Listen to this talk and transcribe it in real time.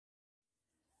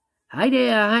Hi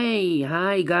there,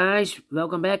 hi guys,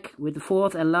 welcome back with the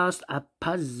fourth and last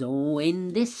puzzle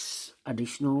in this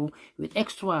additional with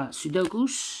extra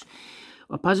Sudokus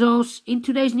or puzzles in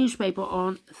today's newspaper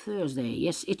on Thursday.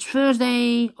 Yes, it's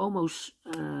Thursday, almost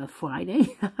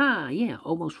Friday. Yeah,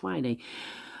 almost Friday.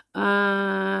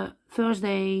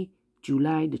 Thursday,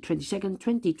 July the 22nd,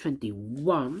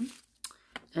 2021.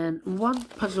 And one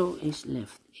puzzle is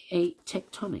left, a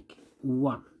Tectonic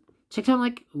one.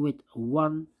 Tectonic with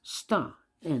 1 star,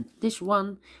 and this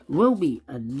one will be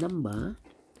a number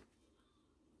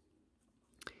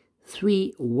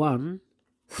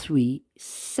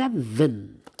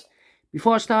 3137.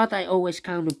 Before I start, I always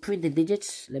count the printed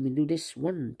digits. Let me do this.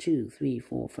 1, 2, 3,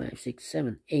 4, 5, 6,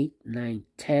 7, 8, 9,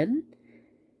 10,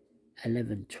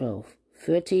 11, 12,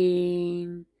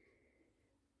 13,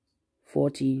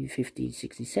 14, 15,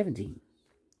 16, 17.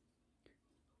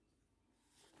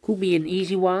 Could be an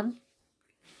easy one.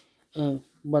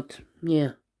 But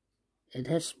yeah, it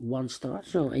has 1 star,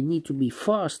 so I need to be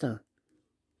faster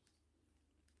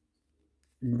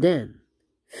than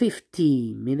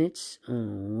 15 minutes.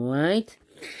 Alright.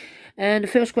 And the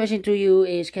first question to you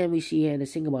is, can we see here the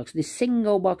single box? The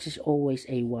single box is always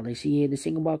a 1. I see here the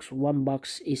single box, 1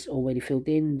 box is already filled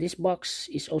in. This box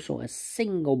is also a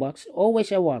single box,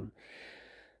 always a 1.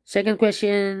 Second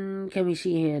question, can we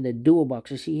see here the dual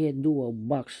box? I see here dual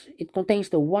box. It contains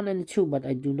the 1 and the 2, but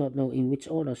I do not know in which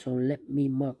order, so let me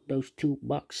mark those 2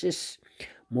 boxes.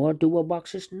 More dual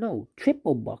boxes? No.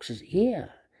 Triple boxes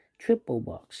here. Triple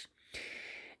box.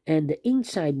 And the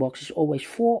inside box is always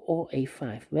 4 or a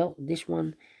 5. Well, this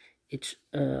one, it's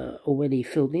already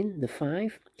filled in, the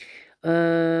 5.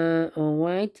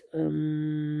 Alright.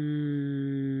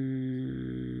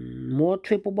 More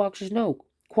triple boxes? No.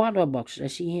 Quadra box. I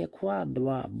see here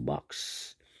quadra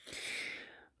box.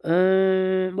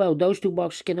 Well, those 2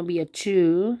 boxes cannot be a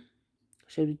 2.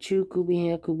 So the 2 could be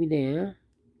here, could be there.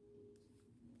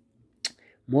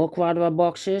 More quadra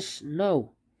boxes?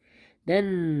 No.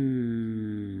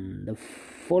 Then the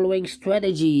following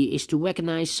strategy is to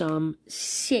recognize some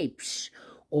shapes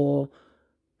or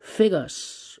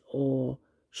figures or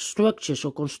structures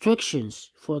or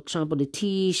constructions. For example, the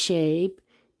T shape.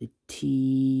 The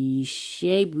T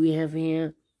shape we have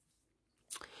here.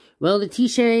 Well, the T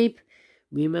shape,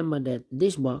 remember that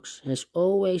this box has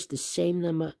always the same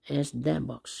number as that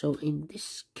box. So in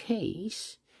this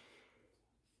case,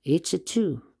 it's a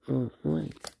 2. Oh,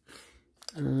 right.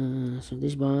 So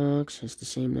this box has the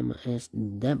same number as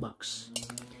that box.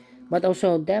 But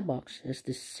also that box has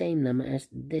the same number as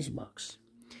this box.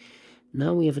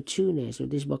 Now we have a 2 there, so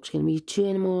this box can be 2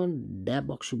 anymore. That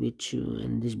box should be a 2,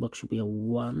 and this box should be a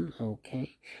 1.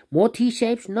 Okay. More T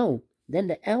shapes? No. Then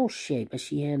the L shape. I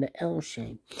see here the L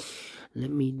shape.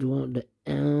 Let me draw the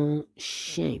L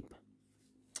shape.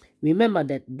 Remember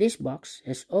that this box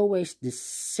has always the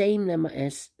same number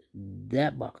as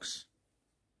that box.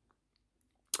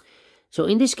 So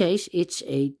in this case, it's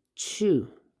a 2.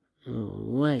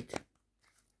 Alright.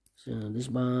 So this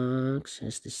box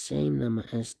has the same number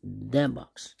as that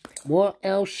box. More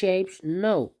L shapes?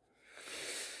 No.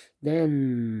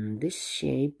 Then this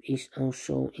shape is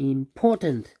also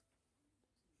important.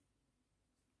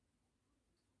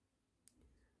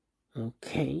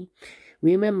 Okay.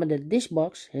 Remember that this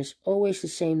box has always the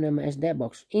same number as that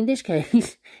box. In this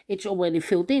case, it's already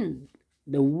filled in.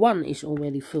 The 1 is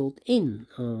already filled in.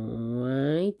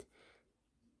 Alright.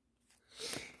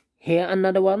 Here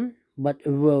another one, but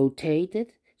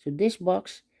rotated. So this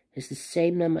box has the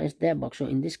same number as that box. So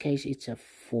in this case, it's a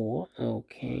 4.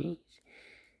 Okay.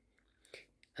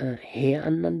 Here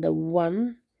another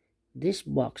one. This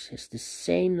box has the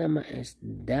same number as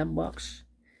that box.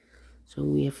 So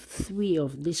we have 3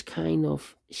 of this kind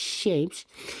of shapes.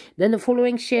 Then the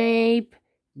following shape.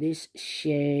 This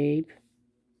shape.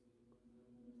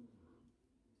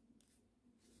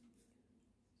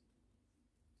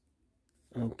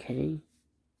 Okay.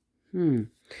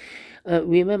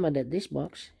 Remember that this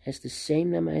box has the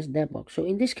same number as that box. So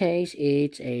in this case,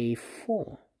 it's a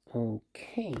 4.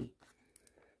 Okay.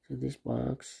 So this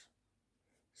box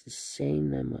is the same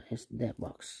number as that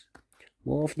box.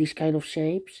 More of these kind of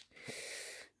shapes?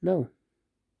 No.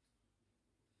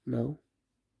 No.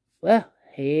 Well,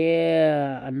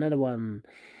 here, another one.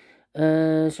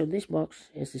 So this box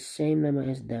has the same number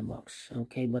as that box.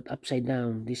 Okay, but upside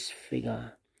down, this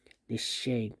figure. This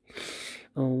shape.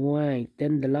 Alright,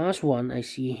 then the last one I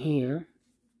see here.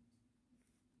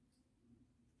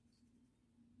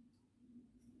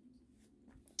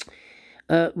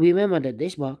 Remember that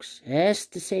this box has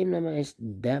the same number as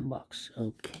that box.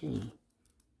 Okay.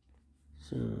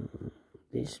 So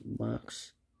this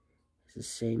box has the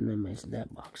same number as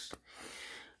that box.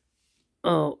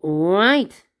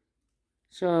 Alright.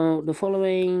 So the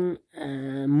following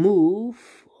move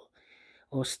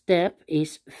or step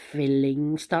is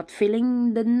start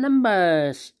filling the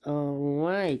numbers.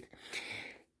 Alright.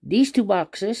 These two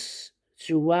boxes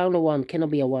surround the one,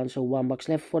 cannot be a 1, so 1 box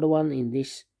left for the 1 in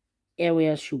this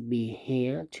area should be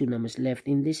here. 2 numbers left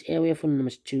in this area for the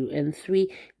numbers 2 and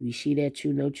 3. We see there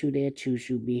 2, no 2 there, 2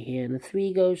 should be here, and the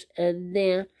 3 goes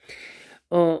there.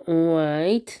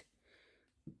 Alright.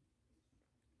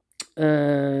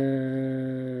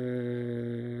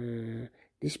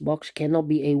 This box cannot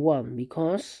be a 1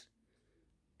 because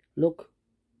look,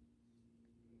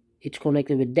 it's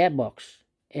connected with that box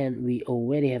and we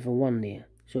already have a 1 there,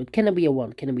 so it cannot be a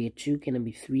 1, cannot be a 2, cannot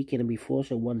be 3, cannot be 4,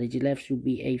 so 1 digit left should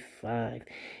be a 5.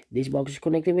 This box is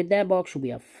connected with that box, should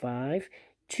be a 5.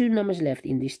 2 numbers left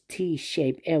in this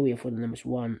T-shaped area for the numbers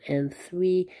 1 and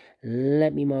 3.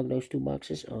 Let me mark those 2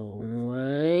 boxes.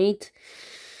 Alright.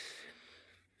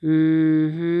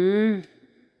 Yeah.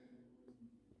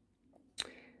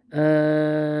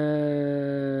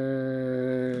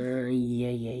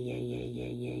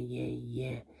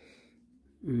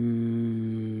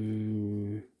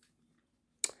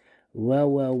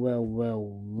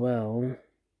 Well.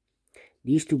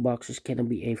 These 2 boxes cannot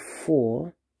be a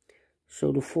 4,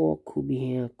 so the 4 could be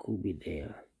here, could be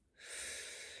there.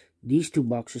 These 2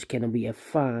 boxes cannot be a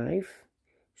 5,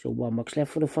 so 1 box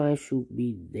left for the 5 should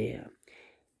be there.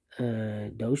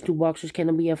 Those 2 boxes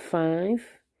cannot be a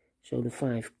 5, so the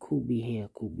 5 could be here,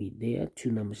 could be there.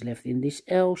 2 numbers left in this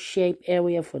L-shaped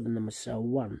area for the numbers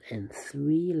 1 and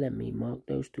 3. Let me mark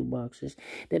those 2 boxes.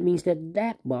 That means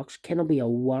that box cannot be a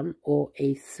 1 or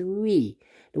a 3.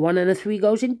 The 1 and the 3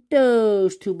 goes in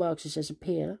those 2 boxes as a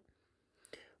pair.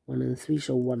 1 and 3,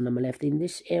 so 1 number left in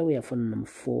this area for the number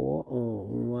 4.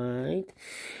 Alright.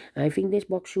 I think this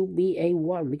box should be a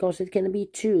 1 because it can be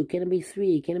 2, can it be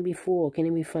 3, can it be 4, can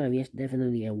it be 5? Yes,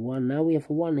 definitely a 1. Now we have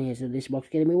a 1 here, so this box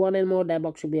can be 1 and more. That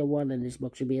box should be a 1 and this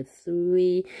box should be a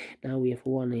 3. Now we have a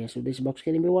 1 here, so this box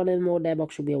can be 1 and more. That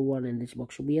box should be a 1 and this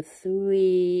box should be a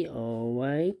 3.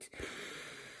 Alright.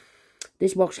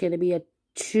 This box can be a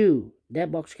 2. That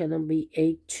box cannot be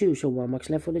a 2, so 1 box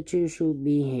left for the 2 should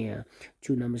be here.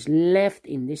 2 numbers left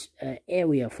in this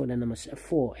area for the numbers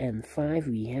 4 and 5.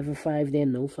 We have a 5 there,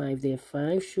 no 5 there.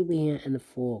 5 should be here and the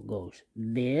 4 goes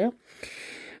there.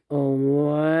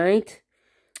 Alright.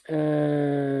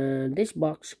 This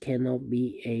box cannot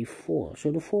be a 4,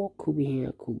 so the 4 could be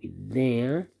here, could be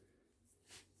there.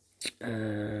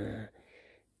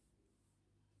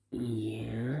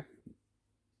 Yeah.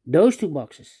 Those 2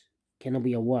 boxes cannot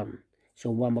be a 1. So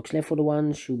 1 box left for the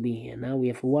 1 should be here. Now we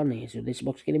have a 1 here. So this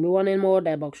box can be 1 and more.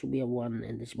 That box should be a 1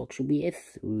 and this box should be a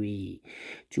 3.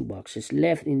 2 boxes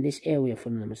left in this area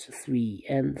for the numbers 3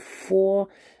 and 4.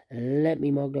 Let me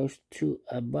mark those 2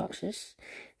 boxes.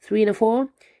 3 and a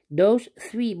 4. Those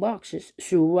 3 boxes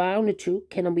surround the 2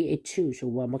 cannot be a 2. So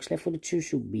 1 box left for the 2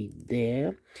 should be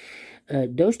there.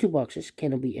 Those 2 boxes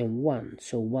cannot be a 1,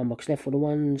 so 1 box left for the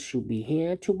 1 should be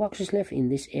here. 2 boxes left in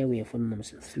this area for the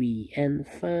numbers 3 and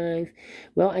 5.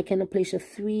 Well, I cannot place a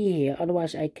 3 here,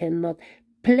 otherwise I cannot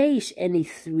place any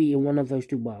 3 in one of those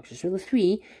 2 boxes. So the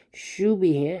 3 should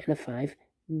be here and the 5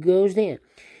 goes there.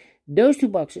 Those 2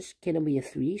 boxes cannot be a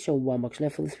 3, so 1 box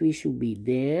left for the 3 should be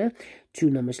there. 2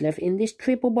 numbers left in this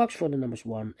triple box for the numbers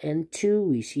 1 and 2.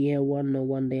 We see here 1, no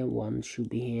 1 there, 1 should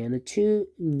be here and the 2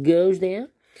 goes there.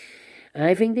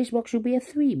 I think this box should be a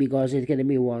 3 because it can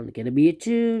be 1, can it be a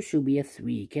 2, should be a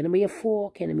 3, can it be a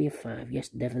 4, can it be a 5? Yes,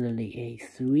 definitely a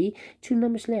 3. 2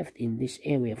 numbers left in this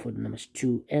area for the numbers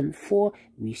 2 and 4.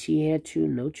 We see here 2,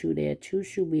 no 2 there, 2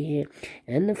 should be here,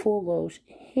 and the 4 goes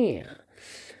here.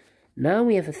 Now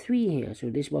we have a 3 here, so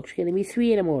this box can be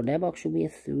 3 anymore. That box should be a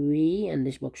 3, and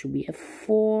this box should be a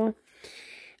 4.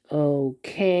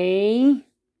 Okay.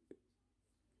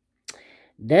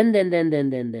 Then.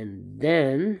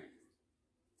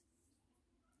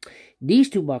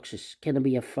 These 2 boxes cannot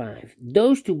be a 5.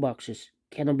 Those 2 boxes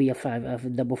cannot be a 5. I have a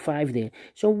double 5 there.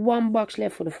 So 1 box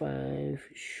left for the 5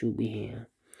 should be here.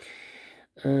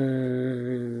 Then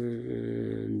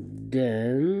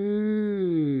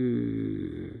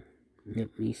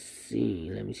let me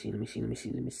see.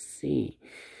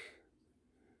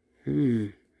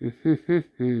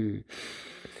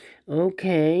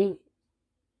 Okay.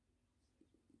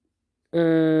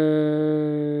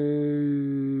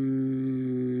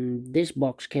 This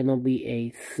box cannot be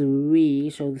a 3,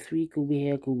 so the 3 could be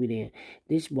here, could be there.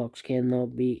 This box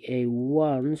cannot be a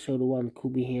 1, so the 1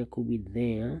 could be here, could be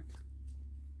there.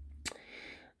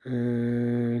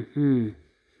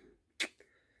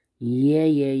 Yeah.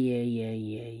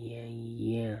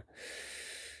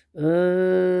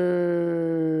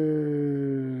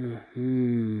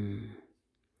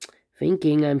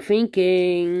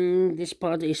 thinking. This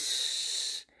part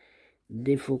is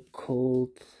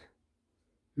difficult.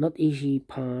 Not easy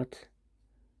part.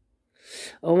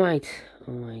 Alright.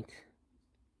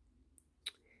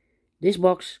 This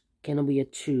box cannot be a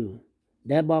 2.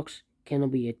 That box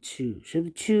cannot be a 2. So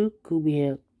the 2 could be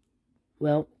here.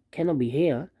 Well, cannot be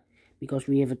here, because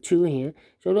we have a 2 here.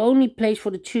 So the only place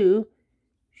for the 2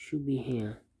 should be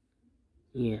here.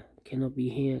 Yeah, cannot be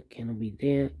here, cannot be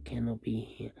there, cannot be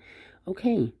here.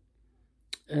 Okay.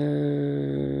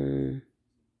 2,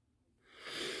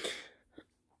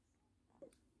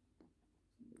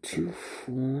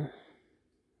 4.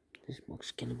 This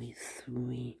box cannot be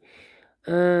 3.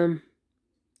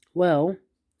 Well,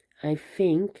 I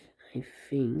think 5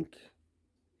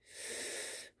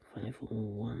 or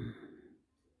 1.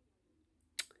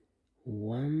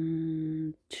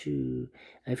 1, 2.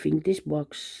 I think this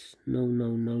box. No.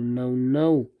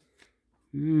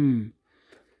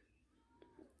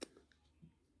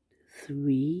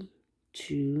 3,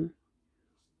 2.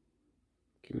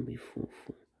 Can it be 4,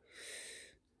 4?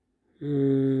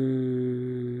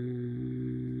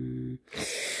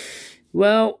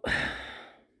 Well,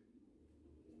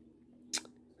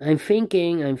 I'm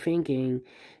thinking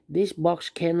this box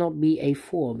cannot be a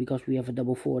 4 because we have a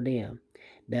double 4 there.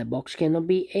 That box cannot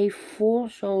be a 4,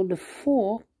 so the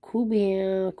 4 could be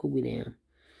here, could be there.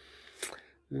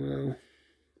 Well,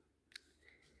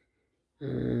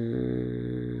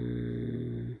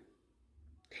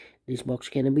 this box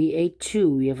cannot be a 2.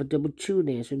 We have a double 2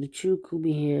 there, so the 2 could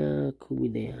be here, could be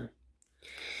there.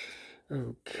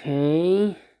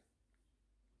 Okay.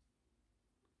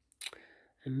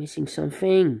 I'm missing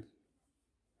something.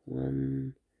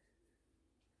 1,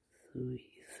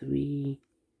 3.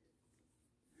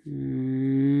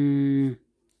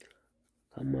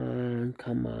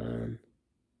 Come on.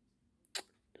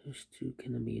 Those 2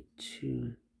 cannot be a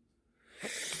 2.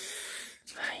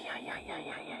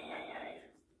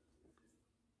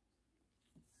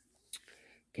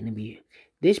 Can it be?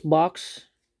 This box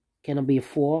cannot be a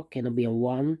 4, cannot be a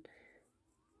 1,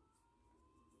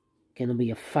 cannot be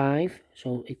a 5,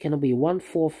 so it cannot be 1,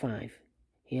 4, 5.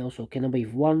 Here also cannot be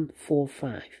 1, 4,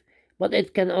 5. But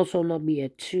it can also not be a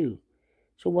 2.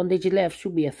 So 1 digit left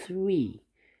should be a 3.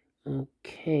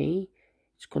 Okay.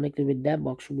 It's connected with that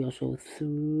box, should be also a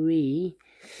 3.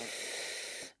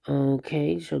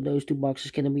 Okay, so those 2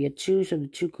 boxes cannot be a 2, so the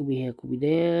 2 could be here, could be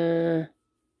there.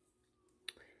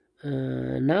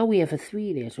 Now we have a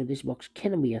 3 there, so this box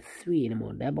cannot be a 3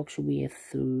 anymore. That box should be a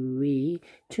 3.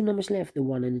 2 numbers left, the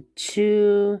 1 and the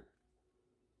 2.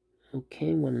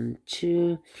 Okay, 1 and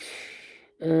 2.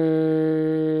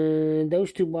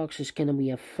 Those 2 boxes cannot be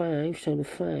a 5, so the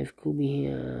 5 could be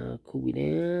here, could be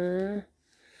there.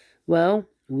 Well,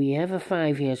 we have a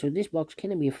 5 here, so this box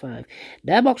cannot be a 5.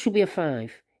 That box should be a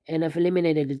 5. And I've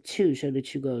eliminated the 2, so the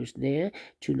 2 goes there.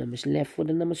 2 numbers left for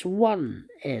the numbers 1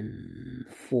 and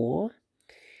 4.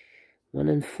 1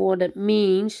 and 4, that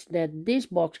means that this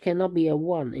box cannot be a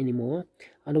 1 anymore.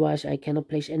 Otherwise, I cannot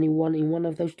place any 1 in one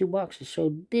of those 2 boxes.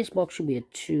 So this box should be a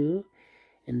 2,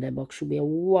 and that box should be a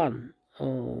 1.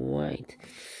 Alright.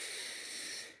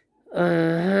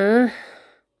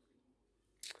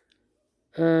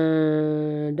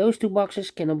 Those 2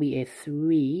 boxes cannot be a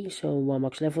 3, so 1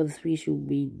 box left for the 3 should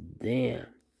be there.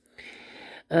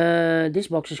 This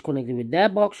box is connected with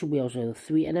that box, should be also a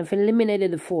 3, and I've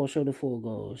eliminated the 4, so the 4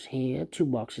 goes here. 2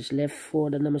 boxes left for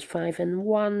the numbers 5 and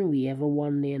 1. We have a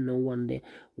 1 there, no 1 there.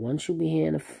 1 should be here,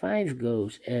 and a 5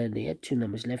 goes there. 2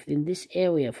 numbers left in this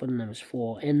area for the numbers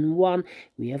 4 and 1.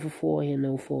 We have a 4 here,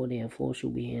 no 4 there. 4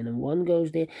 should be here, and 1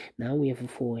 goes there. Now we have a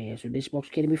 4 here, so this box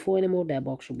can't be 4 anymore. That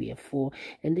box should be a 4,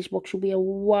 and this box should be a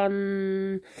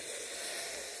 1.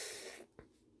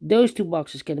 Those 2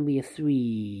 boxes can be a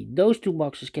 3. Those 2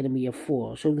 boxes can be a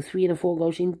 4. So the 3 and the 4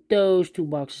 goes in those 2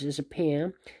 boxes as a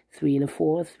pair. 3 and a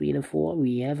 4, 3 and a 4.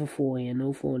 We have a 4 here,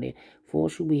 no 4 there. 4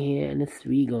 should be here, and the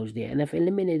 3 goes there. And I've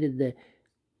eliminated the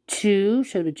 2,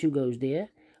 so the 2 goes there.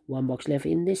 1 box left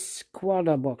in this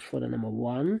quarter box for the number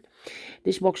 1.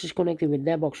 This box is connected with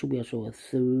that box, should be also a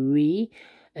 3.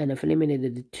 And I've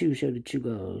eliminated the 2, so the 2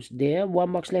 goes there.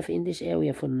 1 box left in this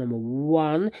area for the number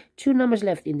 1. 2 numbers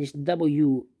left in this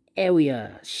W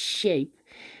area shape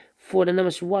for the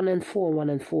numbers 1 and 4. 1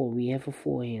 and 4. We have a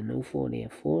 4 here, no 4 there.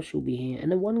 4 should be here, and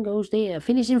the 1 goes there.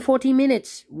 Finish in 14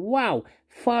 minutes. Wow,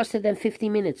 faster than 50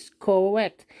 minutes.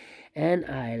 Correct. And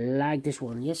I like this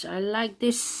one. Yes, I like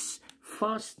this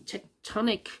fast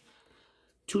tectonic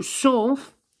to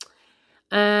solve.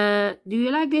 Do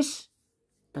you like this?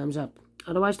 Thumbs up.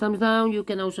 Otherwise, thumbs down. You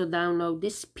can also download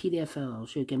this PDF file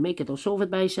so you can make it or solve it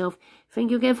by yourself.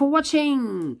 Thank you again for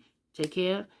watching. Take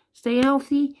care, stay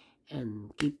healthy,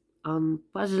 and keep on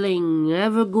puzzling.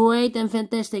 Have a great and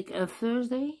fantastic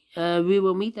Thursday. We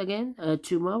will meet again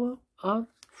tomorrow on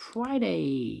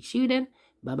Friday. See you then.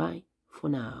 Bye bye for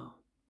now.